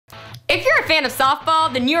If you're a fan of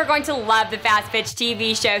softball, then you are going to love the Fastpitch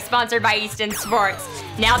TV show sponsored by interenst Sports.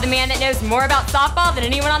 Now the man that knows more about softball than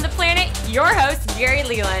anyone on the planet, your host, Gary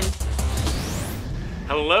Leland.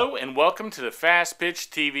 Hello and welcome to the Fastpitch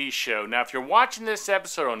TV show. Now if you're watching this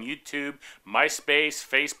episode on YouTube, MySpace,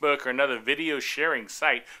 Facebook, or another video sharing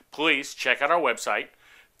site, please check out our website,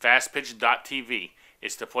 fastpitch.tv.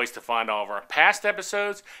 It's the place to find all of our past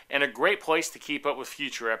episodes and a great place to keep up with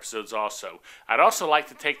future episodes also. I'd also like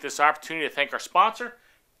to take this opportunity to thank our sponsor,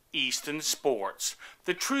 interenst Sports.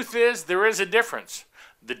 The truth is, there is a difference.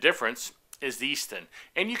 The difference is Easton,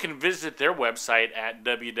 and you can visit their website at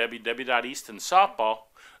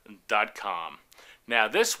www.eastonsoftball.com. Now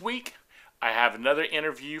this week, I have another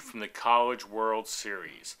interview from the College World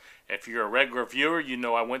Series. If you're a regular viewer, you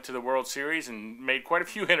know I went to the World Series and made quite a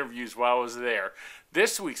few interviews while I was there.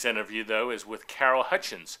 This week's interview, though, is with Coach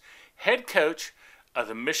Hutchins, head coach of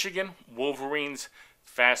the Michigan Wolverines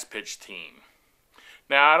Fastpitch team.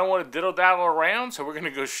 Now, I don't want to diddle-daddle around, so we're going to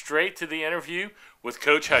go straight to the interview with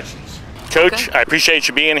Coach Hutchins. Coach, okay. I appreciate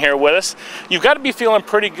you being here with us. You've got to be feeling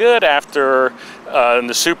pretty good after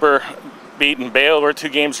the Super beating Baylor 2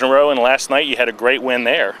 games in a row, and last night you had a great win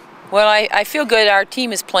there. Well, I feel good. Our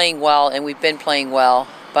team is playing well, and we've been playing well.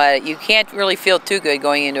 But you can't really feel too good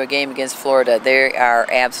going into a game against Florida. They are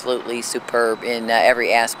absolutely superb in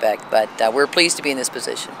every aspect, but we're pleased to be in this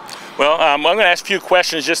position. Well, I'm going to ask a few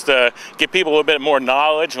questions just to give people a little bit more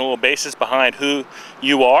knowledge and a little basis behind who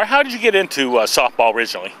you are. How did you get into softball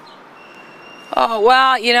originally? Oh,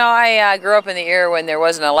 well, you know, I grew up in the era when there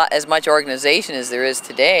wasn't as much organization as there is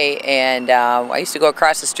today, and I used to go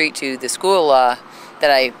across the street to the school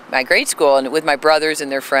my grade school, and with my brothers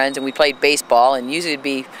and their friends, and we played baseball, and usually it'd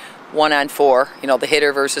be 1-on-4, you know, the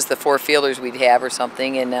hitter versus the 4 fielders we'd have or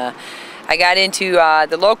something. And I got into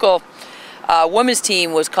the local women's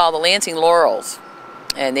team was called the Lansing Laurels,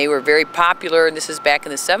 and they were very popular, and this is back in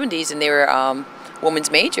the 70s, and they were women's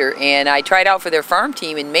major, and I tried out for their farm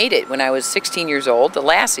team and made it when I was 16 years old, the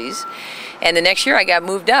Lassies, and the next year I got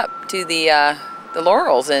moved up to the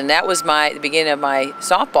Laurels, and that was the beginning of my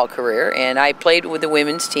softball career. And I played with the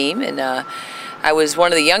women's team, and I was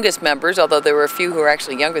one of the youngest members, although there were a few who were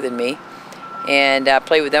actually younger than me, and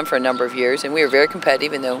played with them for a number of years, and we were very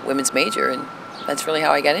competitive in the women's major, and that's really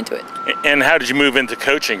how I got into it. And how did you move into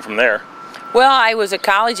coaching from there? Well, I was a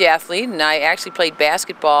college athlete, and I actually played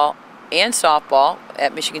basketball and softball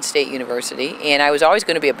at Michigan State University, and I was always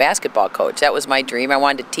going to be a basketball coach. That was my dream. I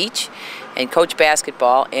wanted to teach and coach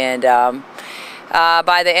basketball, and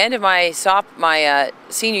by the end of my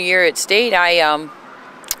senior year at State, I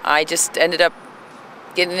just ended up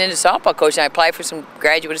getting into softball coaching. I applied for some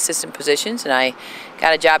graduate assistant positions, and I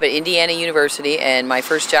got a job at Indiana University, and my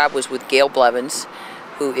first job was with Gail Blevins,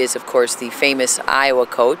 who is, of course, the famous Iowa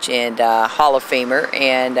coach and Hall of Famer,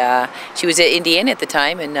 and she was at Indiana at the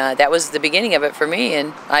time, and that was the beginning of it for me,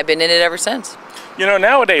 and I've been in it ever since. You know,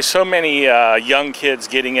 nowadays so many young kids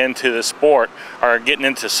getting into the sport are getting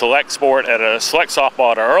into select sport at a select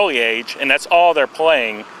softball at an early age, and that's all they're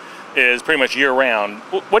playing is pretty much year-round.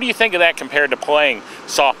 What do you think of that compared to playing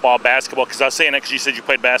softball, basketball? Because I was saying that because you said you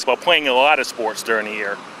played basketball, playing a lot of sports during the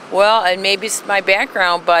year. Well, and maybe it's my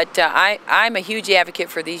background, but I'm a huge advocate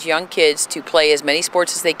for these young kids to play as many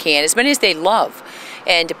sports as they can, as many as they love,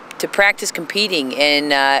 and to practice competing.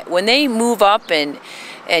 And when they move up and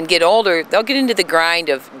get older, they'll get into the grind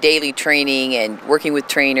of daily training and working with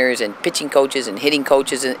trainers and pitching coaches and hitting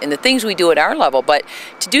coaches and the things we do at our level. But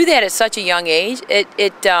to do that at such a young age,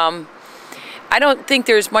 I don't think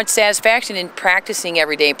there's much satisfaction in practicing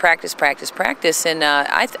every day, practice. And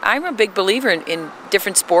I'm a big believer in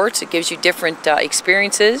different sports. It gives you different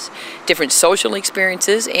experiences, different social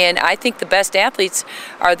experiences, and I think the best athletes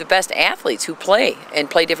are the best athletes who play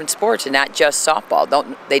different sports and not just softball.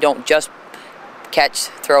 They don't just catch,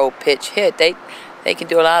 throw, pitch, hit. They can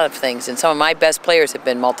do a lot of things, and some of my best players have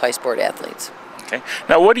been multi-sport athletes. Okay.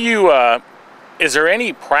 Now, what do you? Is there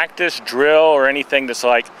any practice drill or anything that's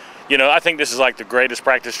like, you know, I think this is like the greatest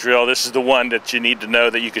practice drill. This is the one that you need to know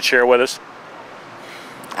that you could share with us?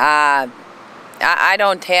 I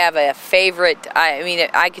don't have a favorite. I mean,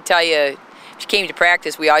 I could tell you, if you came to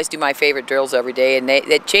practice, we always do my favorite drills every day, and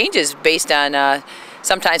it changes based on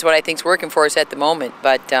sometimes what I think's working for us at the moment.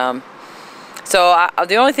 But so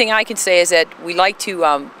the only thing I can say is that we like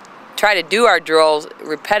to try to do our drills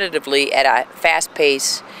repetitively at a fast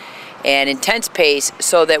pace and intense pace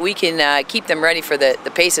so that we can keep them ready for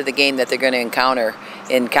the pace of the game that they're going to encounter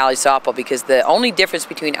in college softball, because the only difference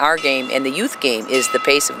between our game and the youth game is the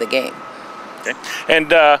pace of the game. Okay.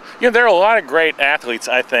 And you know, there are a lot of great athletes,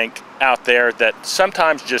 I think, out there that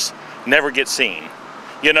sometimes just never get seen.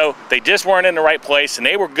 you know, they just weren't in the right place, and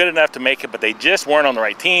they were good enough to make it, but they just weren't on the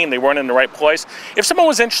right team. They weren't in the right place. If someone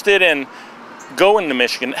was interested in going to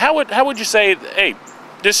Michigan, how would you say, hey,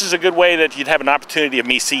 this is a good way that you'd have an opportunity of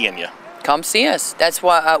me seeing you? Come see us. That's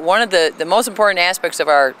why one of the most important aspects of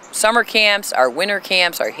our summer camps, our winter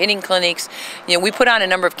camps, our hitting clinics. You know, we put on a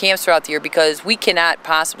number of camps throughout the year because we cannot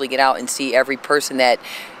possibly get out and see every person that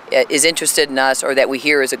is interested in us or that we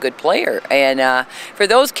hear is a good player. And for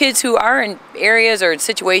those kids who are in areas or in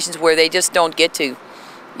situations where they just don't get to,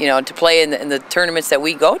 you know, to play in the tournaments that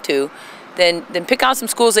we go to, then pick out some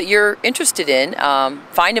schools that you're interested in.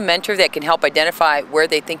 Find a mentor that can help identify where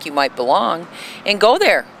they think you might belong, and go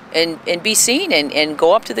there. And be seen, and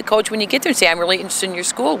go up to the coach when you get there and say, I'm really interested in your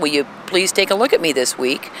school. Will you please take a look at me this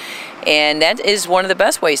week? And that is one of the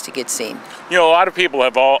best ways to get seen. You know, a lot of people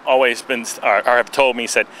have always been, or have told me,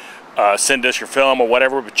 said, send us your film or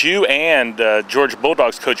whatever, but you and Georgia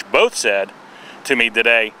Bulldogs coach both said to me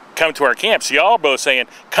today, come to our camp. So y'all are both saying,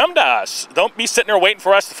 come to us. Don't be sitting there waiting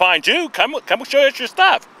for us to find you. Come show us your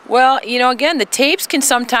stuff. Well, you know, again, the tapes can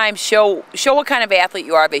sometimes show what kind of athlete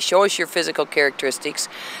you are. They show us your physical characteristics.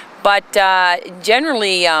 But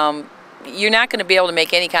generally, you're not going to be able to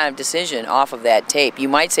make any kind of decision off of that tape. You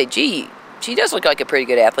might say, gee, she does look like a pretty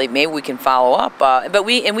good athlete. Maybe we can follow up. But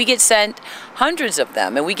we get sent hundreds of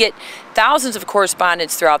them. And we get thousands of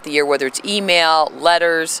correspondence throughout the year, whether it's email,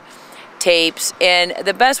 letters, tapes. And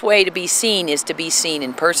the best way to be seen is to be seen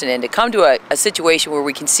in person, and to come to a situation where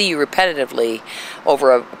we can see you repetitively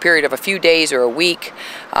over a period of a few days or a week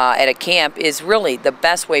at a camp is really the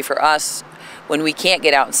best way for us when we can't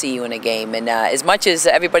get out and see you in a game. And as much as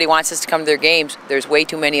everybody wants us to come to their games, there's way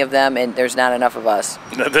too many of them, and there's not enough of us.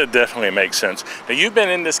 That definitely makes sense. Now, you've been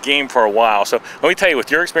in this game for a while, so let me tell you,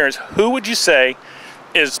 with your experience, who would you say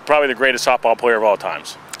is probably the greatest softball player of all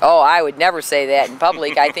times? Oh, I would never say that in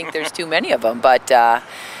public. I think there's too many of them. But,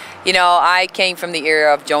 you know, I came from the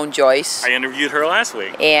era of Joan Joyce. I interviewed her last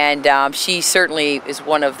week. And she certainly is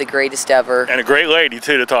one of the greatest ever. And a great lady,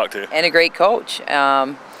 too, to talk to. And a great coach.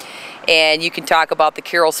 And you can talk about the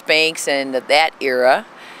Carol Spanks and that era.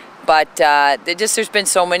 But there's been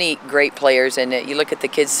so many great players. And you look at the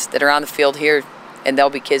kids that are on the field here, and they'll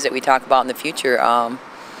be kids that we talk about in the future.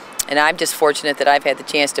 And I'm just fortunate that I've had the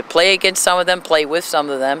chance to play against some of them, play with some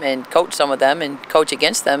of them, and coach some of them, and coach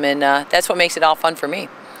against them. And that's what makes it all fun for me.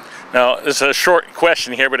 Now, it's a short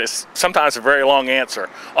question here, but it's sometimes a very long answer.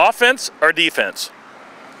 Offense or defense?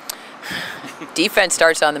 Defense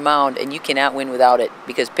starts on the mound, and you cannot win without it,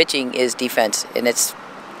 because pitching is defense. And it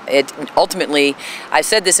ultimately, I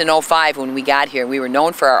said this in 05 when we got here, and we were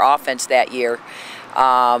known for our offense that year.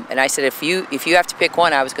 And I said, if you have to pick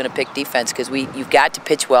one, I was going to pick defense, because you've got to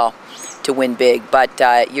pitch well to win big. But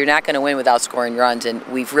you're not going to win without scoring runs, and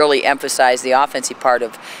we've really emphasized the offensive part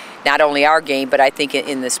of not only our game, but I think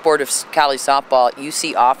in the sport of college softball, you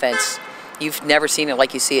see offense. You've never seen it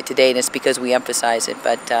like you see it today, and it's because we emphasize it.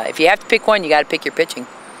 But if you have to pick one, you got to pick your pitching.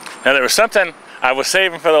 Now, there was something I was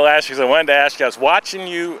saving for the last year, because I wanted to ask you. I was watching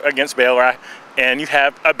you against Baylor, and you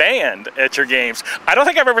have a band at your games. I don't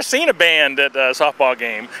think I've ever seen a band at a softball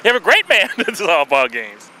game. You have a great band at softball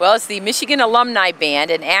games. Well, it's the Michigan Alumni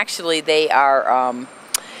Band, and actually they are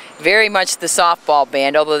very much the softball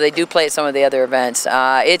band, although they do play at some of the other events.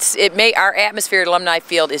 Our atmosphere at Alumni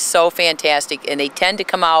Field is so fantastic, and they tend to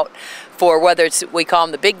come out for whether we call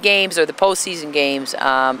them the big games or the postseason games.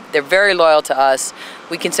 They're very loyal to us.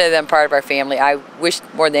 We consider them part of our family. I wish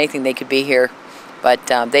more than anything they could be here, but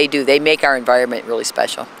they do. They make our environment really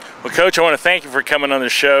special. Well, Coach, I want to thank you for coming on the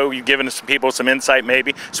show. You've given some people some insight,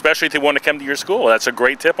 maybe, especially if they want to come to your school. That's a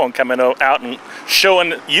great tip on coming out and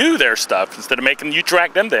showing you their stuff instead of making you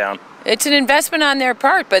track them down. It's an investment on their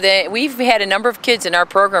part, but we've had a number of kids in our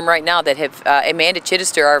program right now that have, Amanda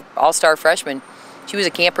Chittister, our all-star freshman, she was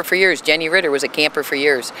a camper for years. Jenny Ritter was a camper for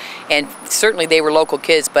years. And certainly they were local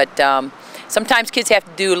kids, but sometimes kids have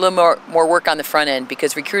to do a little more work on the front end,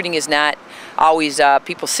 because recruiting is not always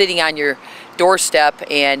people sitting on your doorstep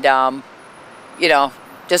and, you know,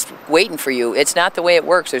 just waiting for you. It's not the way it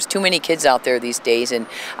works. There's too many kids out there these days, and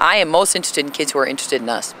I am most interested in kids who are interested in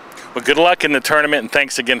us. Well, good luck in the tournament, and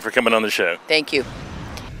thanks again for coming on the show. Thank you.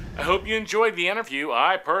 I hope you enjoyed the interview.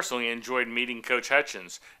 I personally enjoyed meeting Coach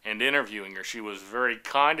Hutchins and interviewing her. She was very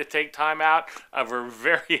kind to take time out of her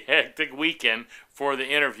very hectic weekend for the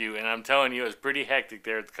interview, and I'm telling you, it was pretty hectic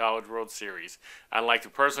there at the College World Series. I'd like to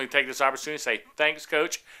personally take this opportunity to say thanks,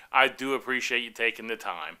 Coach. I do appreciate you taking the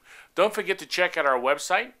time. Don't forget to check out our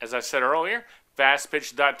website. As I said earlier,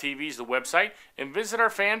 fastpitch.tv is the website, and visit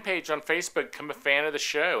our fan page on Facebook. Become a fan of the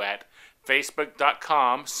show at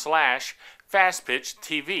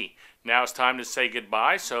facebook.com/FastPitchTV. Now it's time to say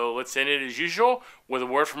goodbye, so let's end it as usual with a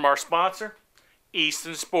word from our sponsor,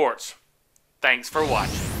 Easton Sports. Thanks for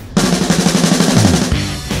watching.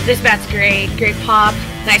 This bat's great pop,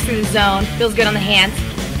 nice in the zone, feels good on the hands.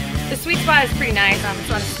 The sweet spot is pretty nice. It's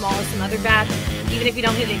not as small as some other bats. Even if you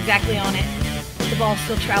don't hit it exactly on it, the ball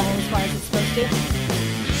still travels as far as it's supposed to.